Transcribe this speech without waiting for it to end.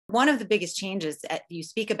One of the biggest changes that you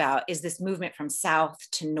speak about is this movement from south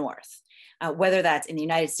to north, whether that's in the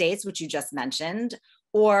United States, which you just mentioned,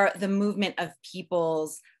 or the movement of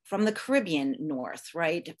peoples from the Caribbean north,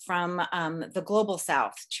 right? From the global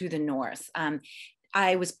south to the north.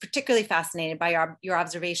 I was particularly fascinated by your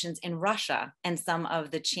observations in Russia and some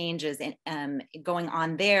of the changes going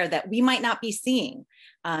on there that we might not be seeing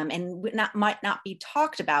and might not be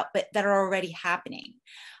talked about, but that are already happening.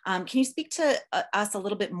 Can you speak to us a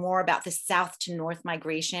little bit more about the south to north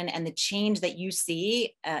migration and the change that you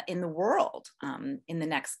see in the world in the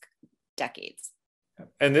next decades?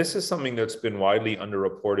 And this is something that's been widely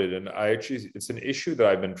underreported. And it's an issue that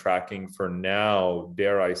I've been tracking for now,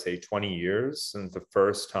 dare I say, 20 years, since the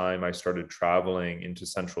first time I started traveling into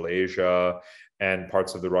Central Asia and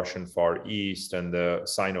parts of the Russian Far East and the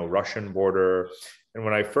Sino-Russian border. And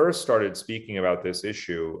when I first started speaking about this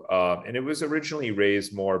issue, and it was originally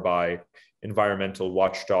raised more by environmental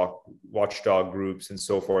watchdog groups and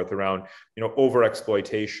so forth around,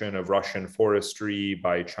 overexploitation of Russian forestry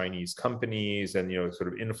by Chinese companies and,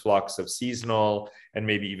 sort of influx of seasonal and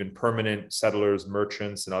maybe even permanent settlers,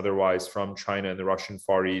 merchants, and otherwise from China and the Russian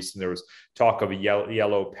Far East. And there was talk of a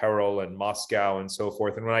yellow peril in Moscow and so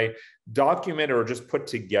forth. And when I documented or just put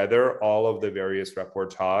together all of the various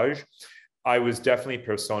reportage, I was definitely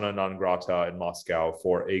persona non grata in Moscow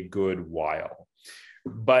for a good while.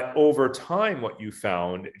 But over time, what you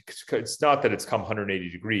found, it's not that it's come 180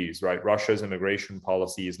 degrees, right? Russia's immigration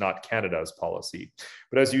policy is not Canada's policy.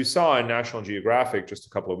 But as you saw in National Geographic just a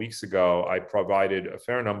couple of weeks ago, I provided a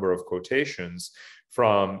fair number of quotations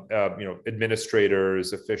from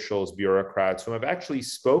administrators, officials, bureaucrats whom I've actually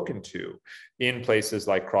spoken to in places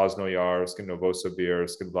like Krasnoyarsk and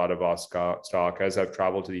Novosibirsk and Vladivostok as I've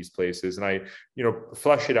traveled to these places. And I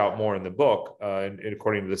flesh it out more in the book and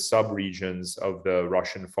according to the sub-regions of the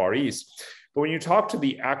Russian Far East. But when you talk to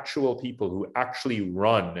the actual people who actually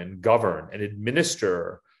run and govern and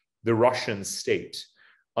administer the Russian state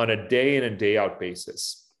on a day in and day out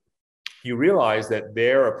basis, you realize that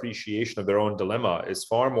their appreciation of their own dilemma is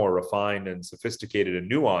far more refined and sophisticated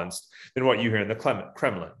and nuanced than what you hear in the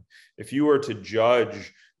Kremlin. If you were to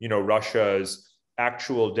judge, Russia's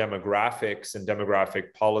actual demographics and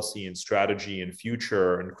demographic policy and strategy and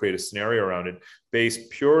future and create a scenario around it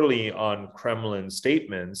based purely on Kremlin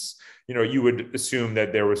statements, you would assume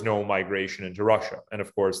that there was no migration into Russia. And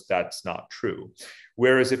of course, that's not true.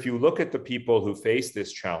 Whereas if you look at the people who face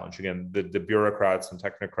this challenge, again, the bureaucrats and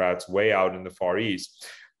technocrats way out in the Far East,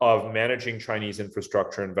 of managing Chinese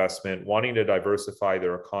infrastructure investment, wanting to diversify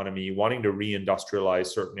their economy, wanting to reindustrialize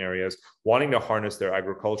certain areas, wanting to harness their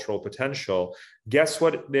agricultural potential, guess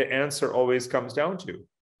what the answer always comes down to?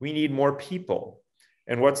 We need more people.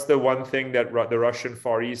 And what's the one thing that the Russian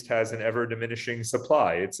Far East has an ever diminishing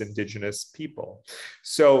supply? It's indigenous people.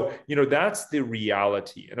 So, that's the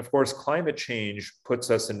reality. And of course, climate change puts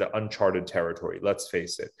us into uncharted territory, let's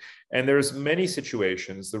face it. And there's many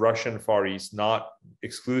situations, the Russian Far East, not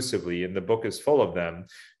exclusively, and the book is full of them,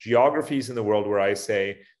 geographies in the world where I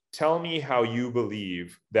say, tell me how you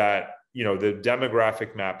believe that, the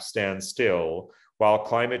demographic map stands still while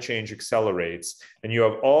climate change accelerates, and you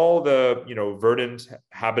have all the verdant,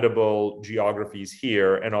 habitable geographies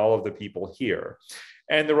here and all of the people here.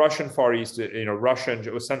 And the Russian Far East,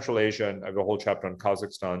 Central Asia, and I have a whole chapter on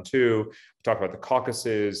Kazakhstan too. We talk about the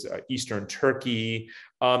Caucasus, Eastern Turkey.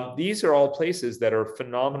 These are all places that are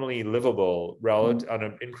phenomenally livable,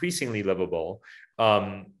 increasingly livable,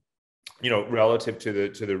 relative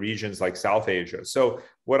to the regions like South Asia. So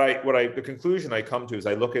the conclusion I come to is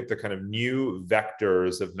I look at the kind of new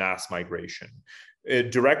vectors of mass migration,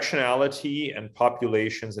 directionality and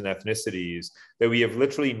populations and ethnicities that we have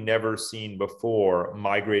literally never seen before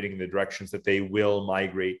migrating in the directions that they will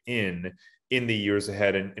migrate in the years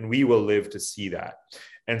ahead. And we will live to see that.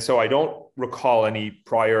 And so I don't recall any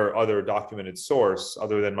prior other documented source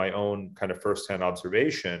other than my own kind of firsthand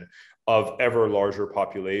observation of ever larger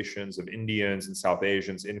populations of Indians and South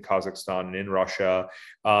Asians in Kazakhstan and in Russia,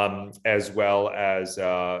 as well as,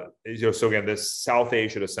 so again, this South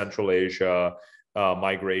Asia to Central Asia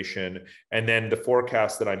migration, and then the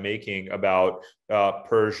forecast that I'm making about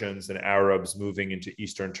Persians and Arabs moving into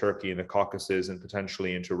Eastern Turkey and the Caucasus and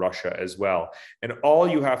potentially into Russia as well. And all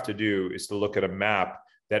you have to do is to look at a map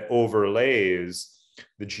that overlays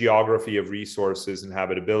the geography of resources and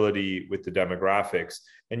habitability with the demographics,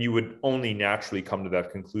 and you would only naturally come to that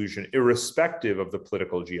conclusion, irrespective of the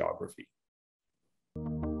political geography.